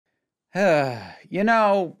You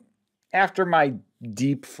know, after my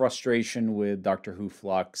deep frustration with Doctor Who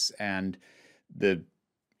Flux and the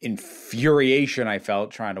infuriation I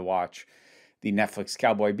felt trying to watch the Netflix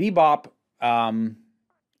Cowboy Bebop,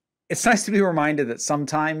 it's nice to be reminded that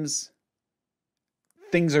sometimes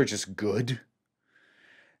things are just good.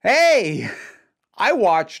 Hey, I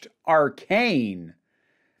watched Arcane.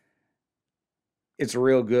 It's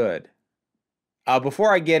real good.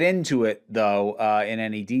 Before I get into it, though, in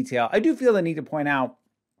any detail, I do feel the need to point out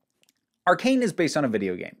Arcane is based on a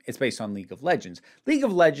video game. It's based on League of Legends. League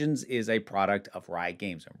of Legends is a product of Riot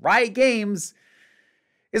Games. And Riot Games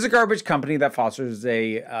is a garbage company that fosters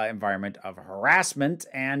a environment of harassment,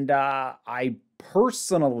 and I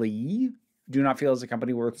personally do not feel as a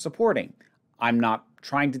company worth supporting. I'm not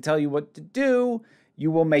trying to tell you what to do.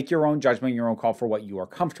 You will make your own judgment, your own call for what you are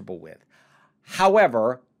comfortable with.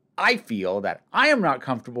 However, I feel that I am not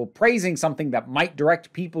comfortable praising something that might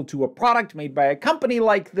direct people to a product made by a company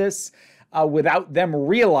like this without them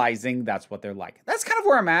realizing that's what they're like. That's kind of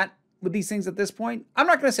where I'm at with these things at this point. I'm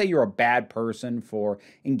not going to say you're a bad person for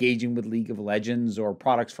engaging with League of Legends or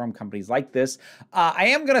products from companies like this. I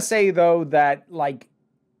am going to say, though, that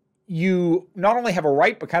you not only have a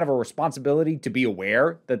right, but kind of a responsibility to be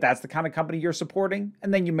aware that that's the kind of company you're supporting,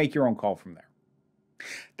 and then you make your own call from there.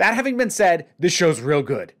 That having been said, this show's real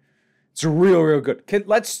good. It's real good.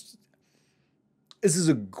 This is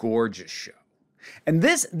a gorgeous show. And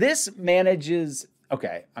this manages,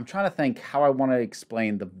 okay, I'm trying to think how I want to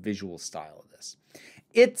explain the visual style of this.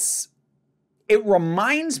 It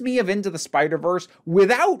reminds me of Into the Spider-Verse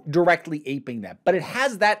without directly aping that, but it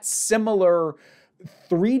has that similar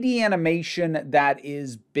 3D animation that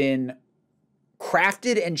is been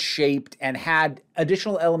crafted and shaped and had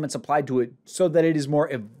additional elements applied to it so that it is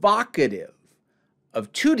more evocative of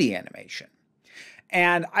 2D animation.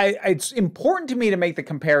 And it's important to me to make the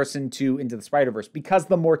comparison to Into the Spider-Verse because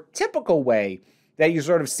the more typical way that you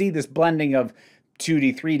sort of see this blending of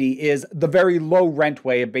 2D, 3D is the very low rent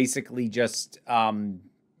way of basically just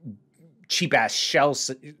cheap-ass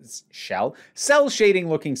cell shading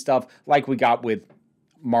looking stuff like we got with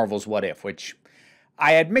Marvel's What If, which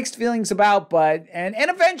I had mixed feelings about, but and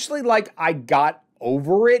eventually I got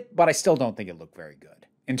over it, but I still don't think it looked very good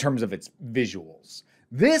in terms of its visuals.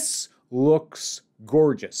 This looks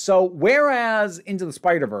gorgeous. So whereas Into the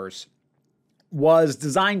Spider-Verse was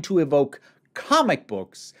designed to evoke comic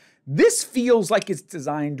books, this feels like it's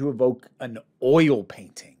designed to evoke an oil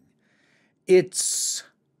painting. It's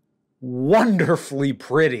wonderfully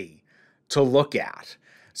pretty to look at.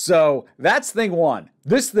 So that's thing one.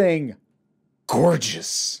 This thing,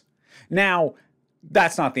 gorgeous. Now,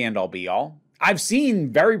 that's not the end-all be-all. I've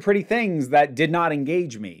seen very pretty things that did not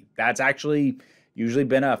engage me. That's actually usually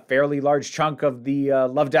been a fairly large chunk of the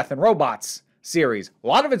Love, Death, and Robots series. A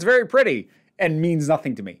lot of it's very pretty and means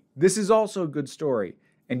nothing to me. This is also a good story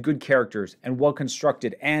and good characters and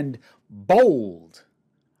well-constructed and bold.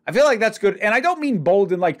 I feel like that's good. And I don't mean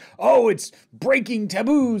bold in oh, it's breaking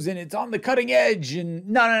taboos and it's on the cutting edge. And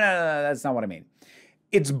no, that's not what I mean.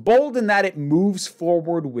 It's bold in that it moves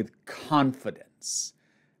forward with confidence.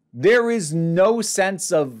 There is no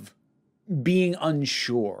sense of being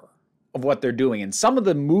unsure of what they're doing. And some of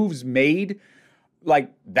the moves made,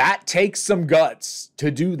 that takes some guts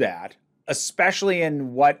to do that, especially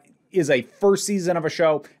in what is a first season of a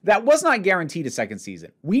show that was not guaranteed a second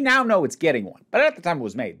season. We now know it's getting one, but at the time it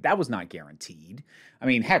was made, that was not guaranteed. I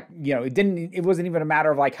mean, heck, it wasn't even a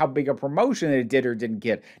matter of how big a promotion it did or didn't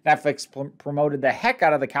get. Netflix promoted the heck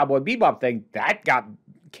out of the Cowboy Bebop thing. That got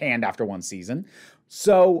canned after one season.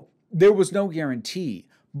 So there was no guarantee.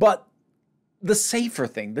 But the safer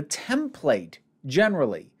thing, the template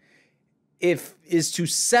generally, is to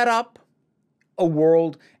set up a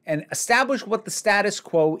world and establish what the status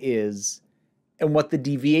quo is and what the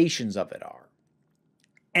deviations of it are.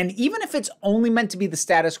 And even if it's only meant to be the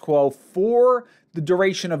status quo for the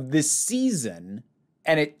duration of this season,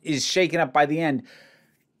 and it is shaken up by the end,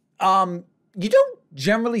 you don't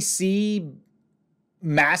generally see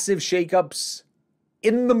massive shakeups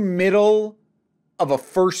in the middle of a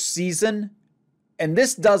first season, and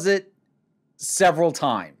this does it several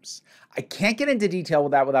times. I can't get into detail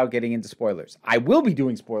with that without getting into spoilers. I will be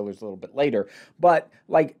doing spoilers a little bit later, but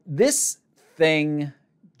this thing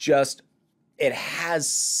it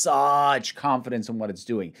has such confidence in what it's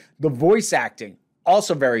doing. The voice acting,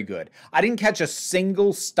 also very good. I didn't catch a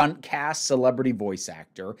single stunt cast celebrity voice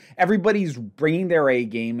actor. Everybody's bringing their A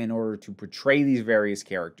game in order to portray these various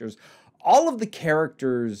characters. All of the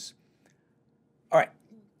characters, all right,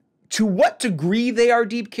 to what degree they are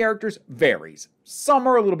deep characters varies. Some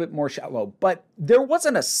are a little bit more shallow, but there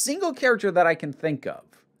wasn't a single character that I can think of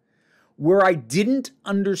where I didn't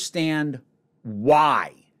understand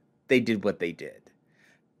why they did what they did.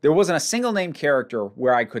 There wasn't a single named character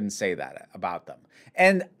where I couldn't say that about them.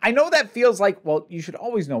 And I know that feels like, well, you should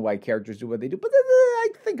always know why characters do what they do, but I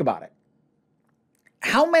think about it.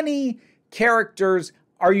 How many characters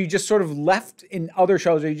are you just sort of left in other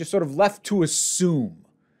shows? Are you just sort of left to assume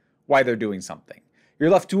why they're doing something? You're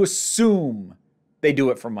left to assume they do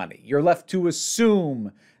it for money. You're left to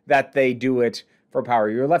assume that they do it for power.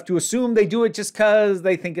 You're left to assume they do it just because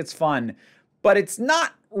they think it's fun. But it's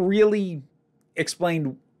not really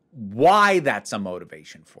explained why that's a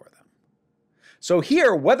motivation for them. So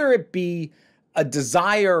here, whether it be a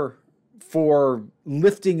desire for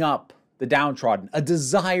lifting up the downtrodden, a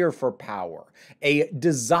desire for power, a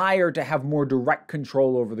desire to have more direct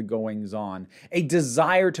control over the goings-on, a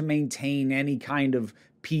desire to maintain any kind of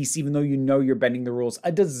peace even though you know you're bending the rules,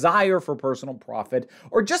 a desire for personal profit,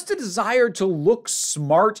 or just a desire to look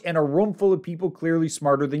smart in a room full of people clearly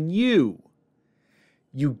smarter than you.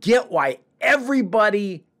 You get why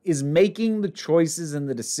everybody is making the choices and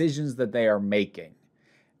the decisions that they are making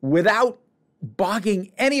without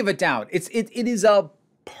bogging any of it down. It is a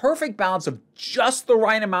perfect balance of just the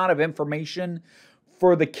right amount of information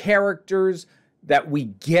for the characters that we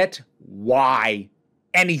get why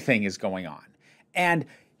anything is going on. And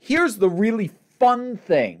here's the really fun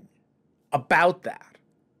thing about that.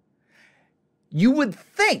 You would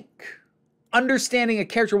think understanding a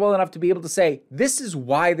character well enough to be able to say, this is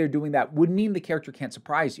why they're doing that, would mean the character can't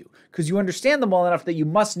surprise you. Because you understand them well enough that you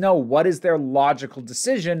must know what is their logical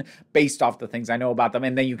decision based off the things I know about them,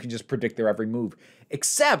 and then you can just predict their every move.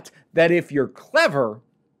 Except that if you're clever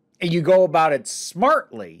and you go about it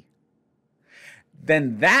smartly,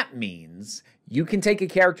 then that means you can take a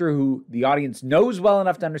character who the audience knows well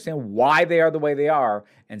enough to understand why they are the way they are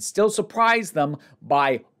and still surprise them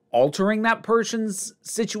by altering that person's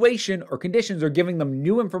situation or conditions or giving them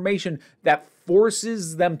new information that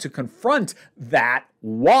forces them to confront that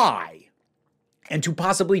why and to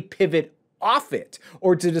possibly pivot off it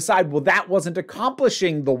or to decide, well, that wasn't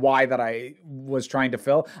accomplishing the why that I was trying to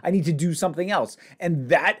fill. I need to do something else. And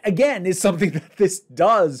that, again, is something that this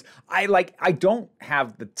does. I don't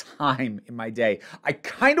have the time in my day. I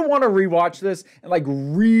kind of want to rewatch this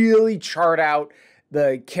and really chart out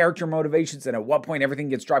the character motivations and at what point everything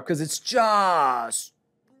gets dropped, because it's just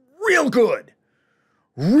real good.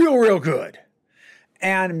 Real good.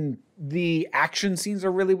 And the action scenes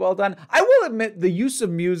are really well done. I will admit the use of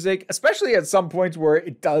music, especially at some points where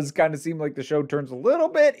it does kind of seem like the show turns a little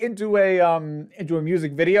bit into a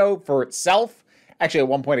music video for itself. Actually, at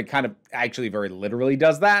one point it kind of actually very literally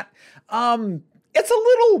does that. It's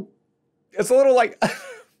a little like,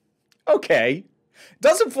 okay.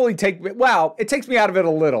 Doesn't fully take me, well, it takes me out of it a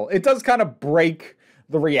little. It does kind of break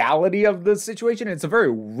the reality of the situation. It's a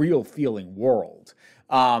very real feeling world.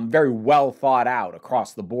 Very well thought out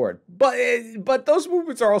across the board. But those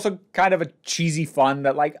movements are also kind of a cheesy fun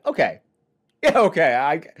that okay. Yeah,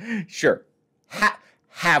 okay, sure.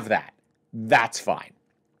 Have that. That's fine.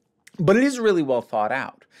 But it is really well thought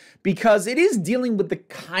out because it is dealing with the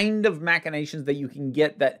kind of machinations that you can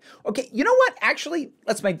get that, okay, you know what? Actually,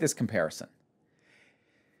 let's make this comparison.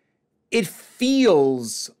 It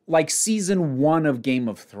feels like season 1 of Game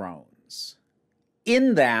of Thrones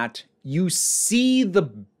in that you see the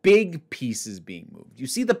big pieces being moved. You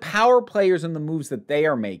see the power players and the moves that they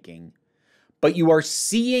are making, but you are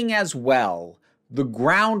seeing as well the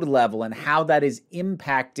ground level and how that is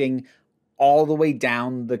impacting all the way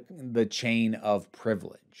down the chain of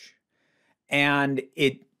privilege. And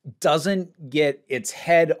it doesn't get its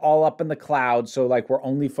head all up in the clouds, so we're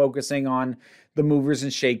only focusing on the movers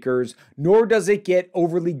and shakers, nor does it get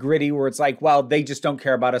overly gritty where it's well, they just don't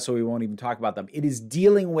care about us, so we won't even talk about them. It is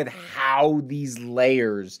dealing with how these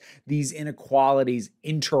layers, these inequalities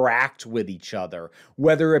interact with each other,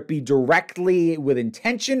 whether it be directly with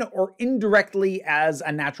intention or indirectly as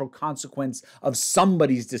a natural consequence of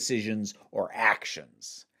somebody's decisions or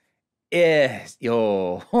actions.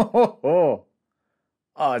 Oh,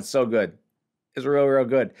 it's so good. It's real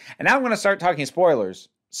good. And now I'm going to start talking spoilers.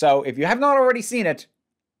 So if you have not already seen it,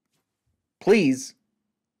 please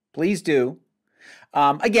do.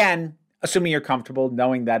 Again, assuming you're comfortable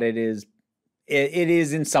knowing that it is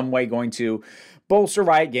in some way going to bolster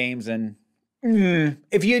Riot Games. And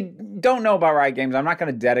if you don't know about Riot Games, I'm not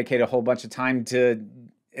going to dedicate a whole bunch of time to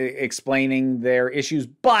explaining their issues,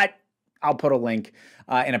 but I'll put a link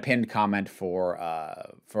in a pinned comment for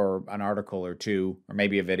an article or two, or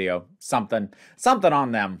maybe a video, something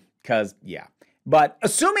on them, because yeah. But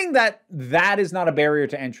assuming that is not a barrier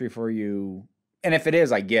to entry for you, and if it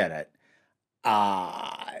is, I get it.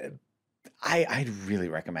 I'd really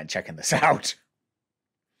recommend checking this out.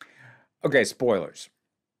 Okay, spoilers.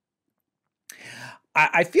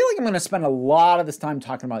 I feel like I'm going to spend a lot of this time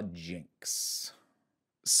talking about Jinx.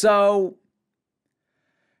 So,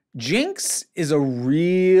 Jinx is a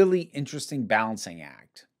really interesting balancing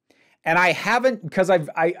act. And I haven't, because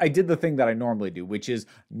I did the thing that I normally do, which is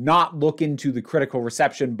not look into the critical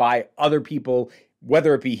reception by other people,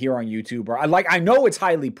 whether it be here on YouTube or I know it's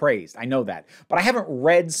highly praised. I know that. But I haven't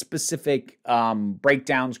read specific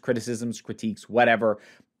breakdowns, criticisms, critiques, whatever,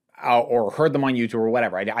 or heard them on YouTube or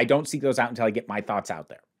whatever. I don't seek those out until I get my thoughts out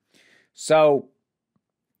there. So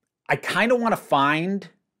I kind of want to find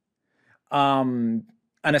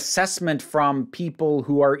an assessment from people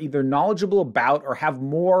who are either knowledgeable about or have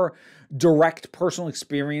more direct personal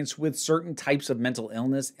experience with certain types of mental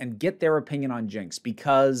illness and get their opinion on Jinx,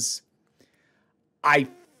 because I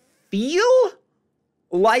feel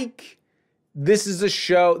like this is a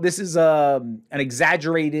show, this is an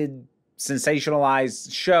exaggerated,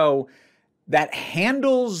 sensationalized show that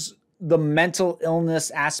handles the mental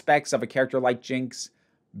illness aspects of a character like Jinx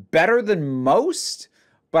better than most,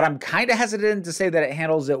 but I'm kind of hesitant to say that it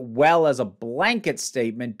handles it well as a blanket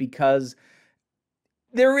statement, because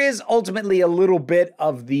there is ultimately a little bit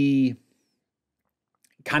of the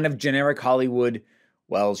kind of generic Hollywood,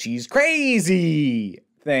 well, she's crazy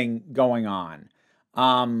thing going on.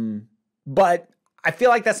 But I feel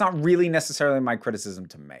like that's not really necessarily my criticism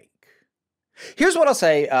to make. Here's what I'll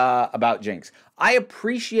say about Jinx. I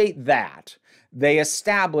appreciate that they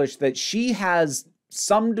established that she has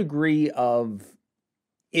some degree of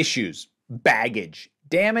issues, baggage,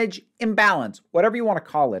 damage, imbalance, whatever you want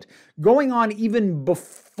to call it, going on even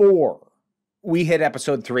before we hit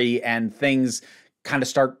episode 3 and things kind of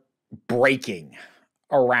start breaking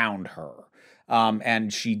around her.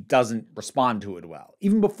 And she doesn't respond to it well.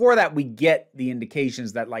 Even before that, we get the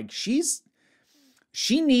indications that like she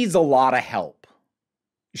needs a lot of help.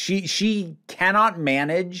 She cannot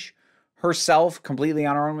manage herself completely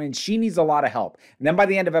on her own, and she needs a lot of help. And then by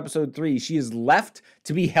the end of episode 3, she is left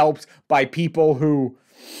to be helped by people who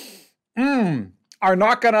are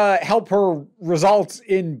not going to help her result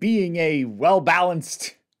in being a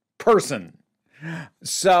well-balanced person.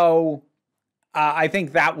 So I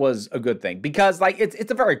think that was a good thing, because like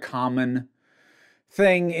it's a very common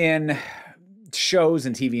thing in shows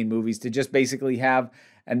and TV and movies to just basically have,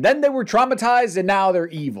 and then they were traumatized and now they're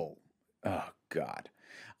evil. Oh God.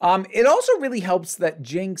 It also really helps that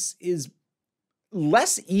Jinx is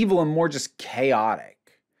less evil and more just chaotic.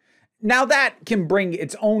 Now that can bring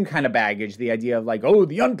its own kind of baggage, the idea of like, oh,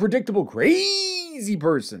 the unpredictable crazy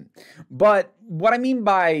person. But what I mean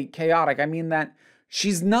by chaotic, I mean that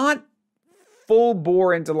she's not full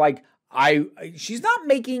bore into like, she's not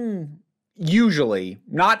making, usually,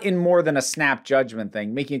 not in more than a snap judgment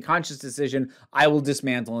thing, making a conscious decision, I will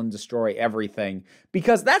dismantle and destroy everything.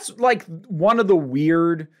 Because that's like one of the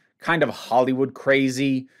weird kind of Hollywood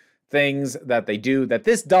crazy things that they do that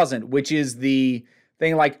this doesn't, which is the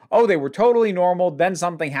thing like, oh, they were totally normal, then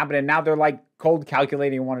something happened, and now they're like cold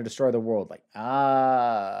calculating and want to destroy the world. Like,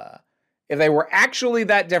 if they were actually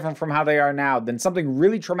that different from how they are now, then something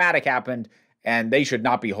really traumatic happened, and they should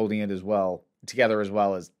not be holding it as well together as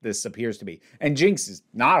well as this appears to be. And Jinx is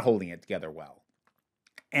not holding it together well.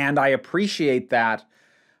 And I appreciate that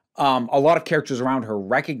a lot of characters around her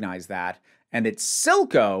recognize that. And it's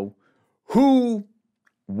Silco who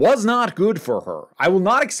was not good for her. I will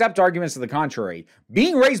not accept arguments to the contrary.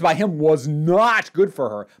 Being raised by him was not good for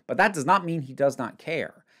her, but that does not mean he does not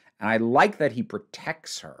care. And I like that he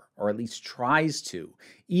protects her, or at least tries to,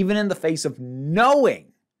 even in the face of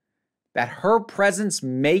knowing that her presence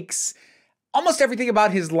makes almost everything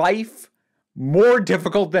about his life more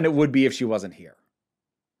difficult than it would be if she wasn't here.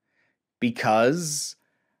 Because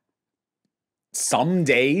some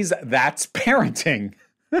days that's parenting.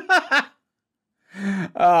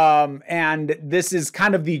 And this is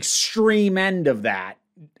kind of the extreme end of that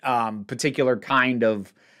particular kind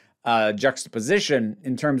of juxtaposition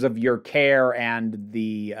in terms of your care and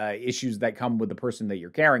the issues that come with the person that you're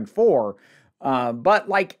caring for. But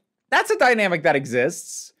like, that's a dynamic that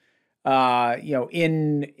exists,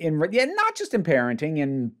 in not just in parenting,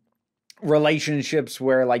 in relationships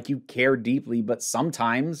where like you care deeply, but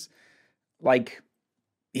sometimes like,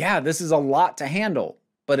 yeah, this is a lot to handle,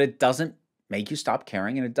 but it doesn't make you stop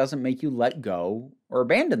caring, and it doesn't make you let go or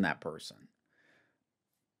abandon that person.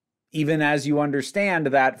 Even as you understand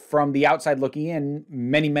that from the outside looking in,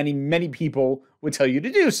 many, many, many people would tell you to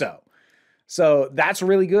do so. So that's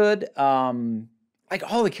really good. like,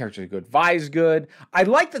 all the characters are good. Vi's good. I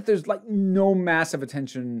like that there's like no massive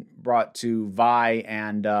attention brought to Vi,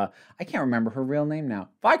 and I can't remember her real name now.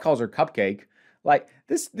 Vi calls her Cupcake. Like,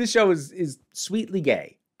 this show is sweetly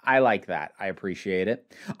gay. I like that. I appreciate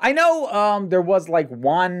it. I know there was like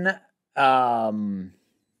one trans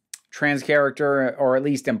character, or at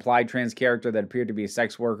least implied trans character, that appeared to be a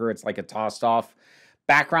sex worker. It's like a tossed off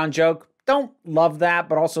background joke. Don't love that,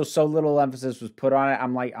 but also so little emphasis was put on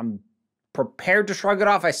it. I'm prepared to shrug it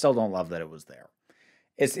off. I still don't love that it was there.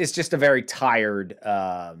 It's just a very tired,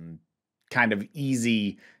 kind of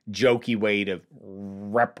easy, jokey way to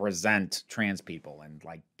represent trans people. And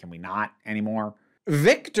like, can we not anymore?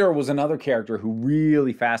 Victor was another character who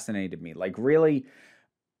really fascinated me. Like, really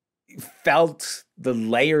felt the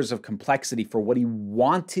layers of complexity for what he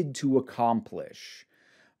wanted to accomplish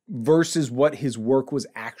versus what his work was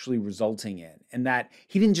actually resulting in. And that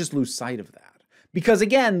he didn't just lose sight of that. Because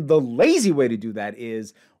again, the lazy way to do that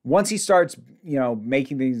is once he starts,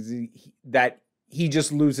 making things that he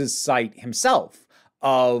just loses sight himself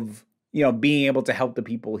of, being able to help the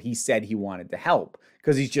people he said he wanted to help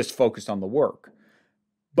because he's just focused on the work.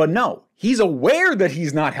 But no, he's aware that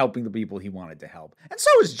he's not helping the people he wanted to help. And so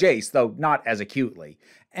is Jace, though not as acutely.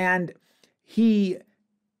 And he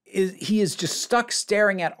is just stuck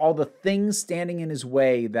staring at all the things standing in his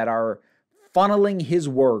way that are funneling his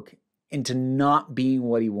work into not being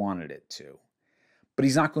what he wanted it to. But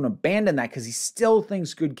he's not going to abandon that because he still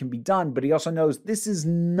thinks good can be done, but he also knows this is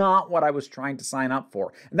not what I was trying to sign up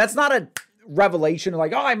for. And that's not a revelation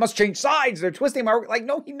like, oh, I must change sides. They're twisting my work. Like,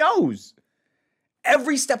 no, he knows.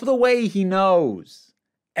 Every step of the way, he knows.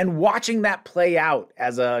 And watching that play out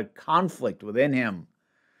as a conflict within him,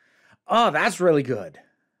 oh, that's really good.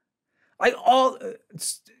 Like, all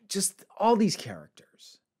these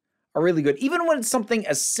characters are really good. Even when it's something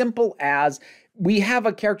as simple as we have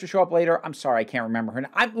a character show up later. I'm sorry, I can't remember her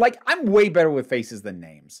name. I'm way better with faces than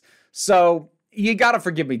names. So you got to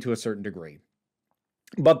forgive me to a certain degree.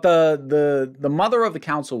 But the mother of the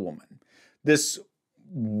councilwoman, this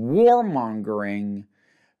warmongering,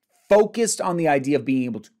 focused on the idea of being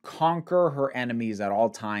able to conquer her enemies at all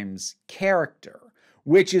times character,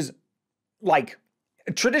 which is like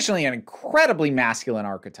traditionally an incredibly masculine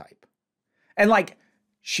archetype. And like,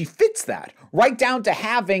 she fits that right down to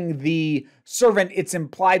having the servant. It's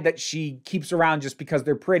implied that she keeps around just because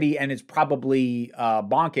they're pretty and is probably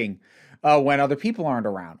bonking when other people aren't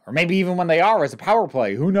around, or maybe even when they are as a power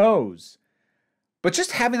play, who knows? But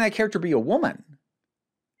just having that character be a woman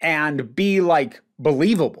and be like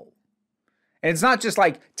believable. And it's not just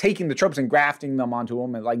like taking the tropes and grafting them onto a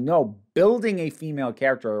woman. Like, no, building a female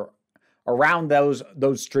character around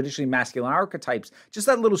those traditionally masculine archetypes. Just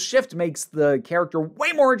that little shift makes the character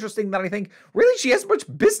way more interesting than I think really she has much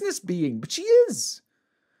business being, but she is.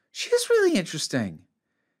 She is really interesting.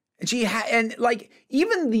 And and like,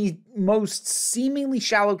 even the most seemingly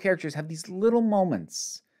shallow characters have these little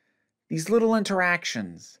moments, these little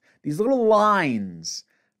interactions, these little lines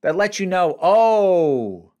that let you know,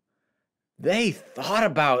 oh, they thought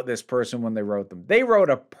about this person when they wrote them. They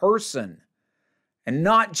wrote a person and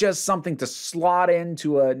not just something to slot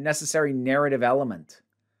into a necessary narrative element.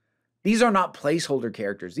 These are not placeholder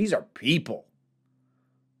characters. These are people.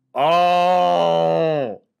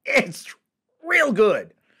 Oh, it's real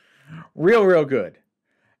good. Real good.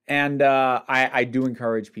 And I do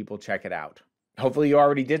encourage people to check it out. Hopefully you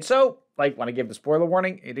already did so. Like, when I give the spoiler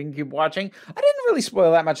warning, you didn't keep watching. I didn't really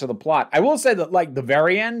spoil that much of the plot. I will say that, like, the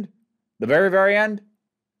very end, the very end,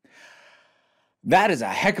 that is a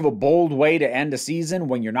heck of a bold way to end a season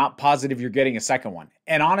when you're not positive you're getting a second one.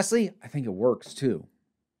 And honestly, I think it works too.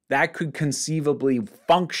 That could conceivably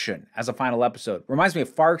function as a final episode. Reminds me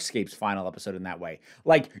of Farscape's final episode in that way.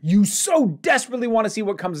 Like, you so desperately want to see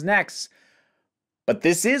what comes next. But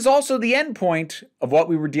this is also the end point of what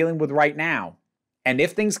we were dealing with right now. And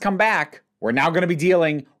if things come back, we're now going to be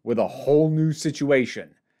dealing with a whole new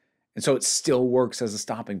situation. And so it still works as a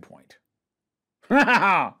stopping point.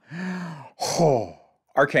 Oh,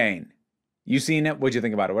 Arcane. You seen it? What'd you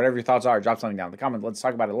think about it? Whatever your thoughts are, drop something down in the comments. Let's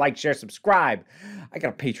talk about it. Like, share, subscribe. I got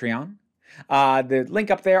a Patreon. The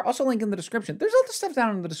link up there. Also, link in the description. There's other stuff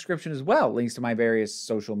down in the description as well. Links to my various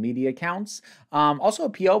social media accounts. Also a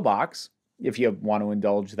P.O. box, if you want to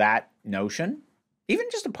indulge that notion. Even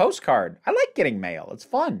just a postcard. I like getting mail. It's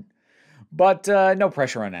fun. But no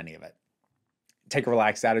pressure on any of it. Take a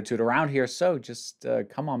relaxed attitude around here, so just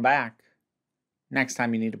come on back next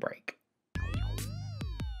time you need a break.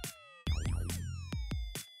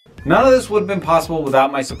 None of this would have been possible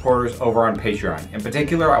without my supporters over on Patreon. In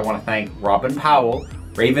particular, I want to thank Robin Powell,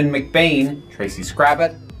 Raven McBain, Tracy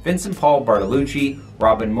Scrabbit, Vincent Paul Bartolucci,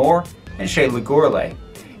 Robin Moore, and Shay Lagourlay.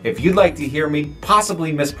 If you'd like to hear me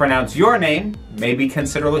possibly mispronounce your name, maybe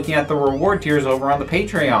consider looking at the reward tiers over on the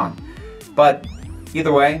Patreon. But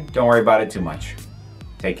either way, don't worry about it too much.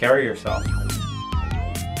 Take care of yourself.